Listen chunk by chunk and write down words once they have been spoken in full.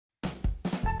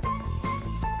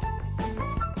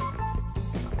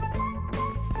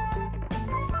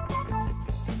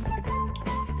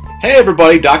Hey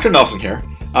everybody, Dr. Nelson here.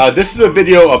 This is a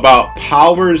video about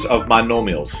powers of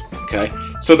monomials. Okay,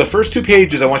 so the first two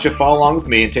pages I want you to follow along with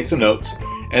me and take some notes,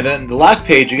 and then the last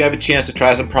page you have a chance to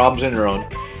try some problems on your own,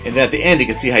 and then at the end you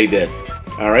can see how you did.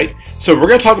 Alright, so we're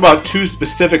going to talk about two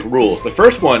specific rules. The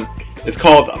first one is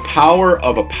called a power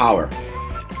of a power.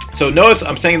 So notice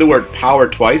I'm saying the word power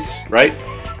twice, right?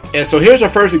 And so here's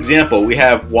our first example. We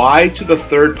have y to the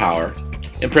third power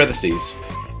in parentheses,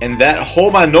 and that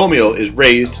whole monomial is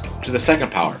raised to the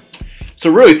second power.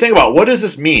 So really think about, what does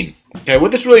this mean? Okay,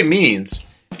 what this really means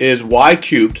is y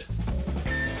cubed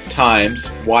times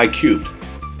y cubed.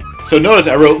 So notice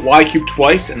I wrote y cubed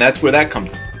twice, and that's where that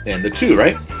comes in, the 2,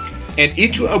 right? And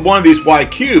each one of these y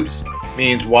cubes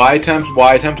means y times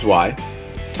y times y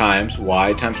times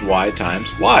y times y times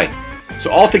y.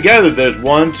 So altogether there's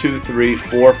 1, 2, 3,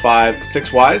 4, 5,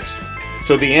 6 y's.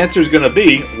 So the answer is going to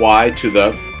be y to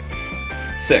the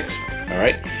 6th.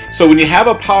 Alright? So when you have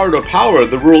a power to a power,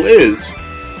 the rule is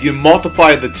you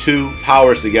multiply the two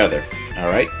powers together.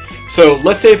 Alright? So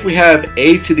let's say if we have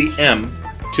a to the m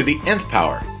to the nth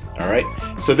power. Alright?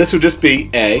 So this would just be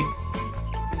a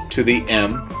to the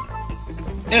m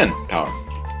n power.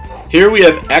 Here we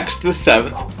have x to the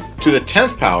 7th to the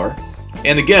 10th power.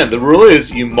 And again, the rule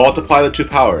is you multiply the two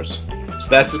powers. So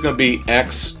that's just going to be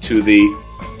x to the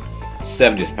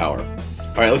 70th power.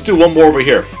 Alright, let's do one more over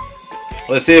here.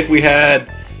 Let's say if we had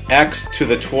x to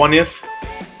the 20th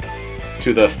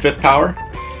to the 5th power,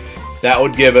 that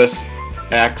would give us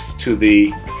x to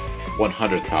the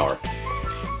 100th power.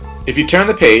 If you turn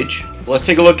the page, let's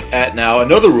take a look at now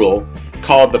another rule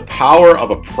called the power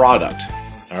of a product.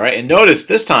 Alright, and notice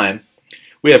this time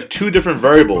we have two different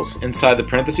variables inside the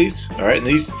parentheses. Alright, and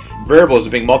these variables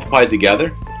are being multiplied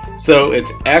together. So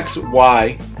it's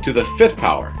xy to the 5th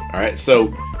power. Alright,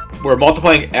 so we're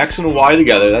multiplying x and y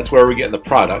together. That's where we're getting the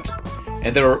product.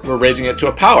 And then we're raising it to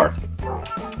a power.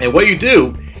 And what you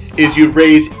do is you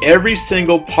raise every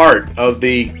single part of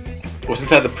what's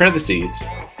inside the parentheses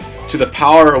to the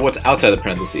power of what's outside the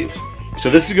parentheses.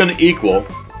 So this is going to equal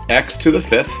x to the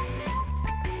 5th,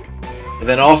 and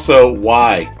then also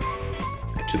y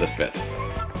to the 5th.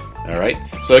 Alright?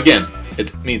 So again,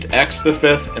 it means x to the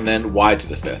 5th and then y to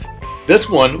the 5th. This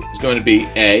one is going to be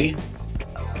a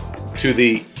to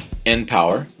the n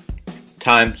power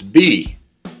times b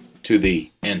to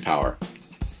the n power.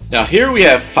 Now here we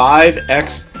have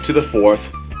 5x to the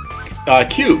 4th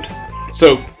cubed.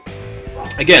 So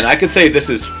again, I could say this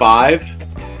is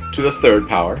 5 to the 3rd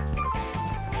power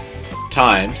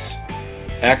times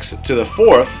x to the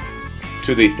 4th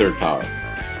to the 3rd power.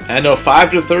 And I know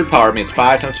 5 to the 3rd power means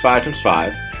 5 times 5 times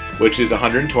 5, which is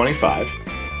 125.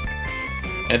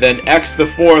 And then x to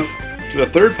the 4th to the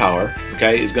 3rd power,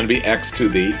 okay, is going to be x to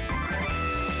the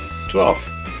 12th.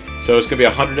 So it's going to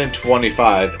be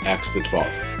 125x to the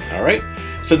 12th. Alright?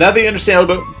 So now that you understand a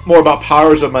little bit more about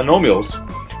powers of monomials,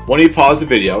 why don't you pause the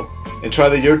video and try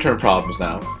the your turn problems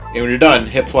now. And when you're done,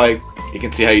 hit play. You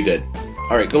can see how you did.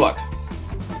 Alright, good luck.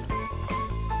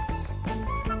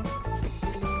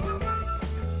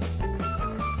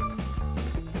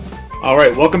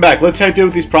 Alright, welcome back. Let's see how you did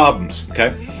with these problems.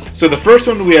 Okay? So the first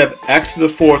one, we have x to the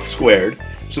 4th squared.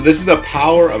 So this is a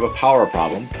power of a power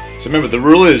problem. So remember, the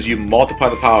rule is you multiply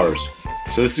the powers.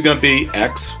 So this is going to be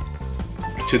x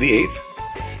to the 8th.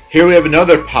 Here we have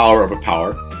another power of a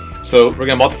power. So we're going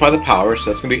to multiply the powers.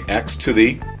 So that's going to be x to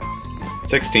the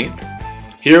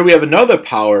 16th. Here we have another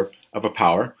power of a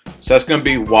power. So that's going to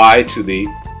be y to the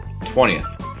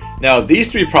 20th. Now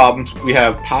these three problems, we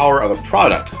have power of a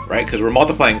product, right? Because we're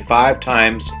multiplying 5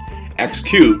 times x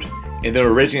cubed, and then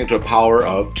we're raising it to a power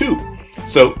of 2.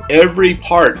 So every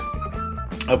part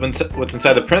of what's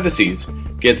inside the parentheses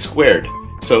gets squared.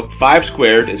 So 5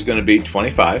 squared is going to be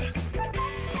 25.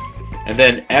 And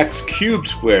then x cubed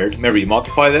squared, remember you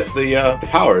multiply the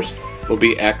powers, will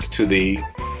be x to the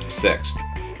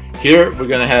 6th. Here we're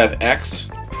going to have x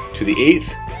to the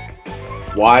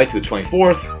 8th, y to the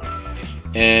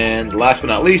 24th, and last but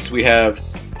not least we have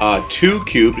 2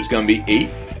 cubed is going to be 8,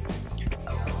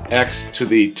 x to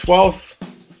the 12th,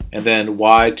 and then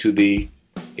y to the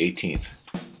 18th.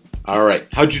 Alright,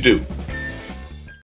 how'd you do?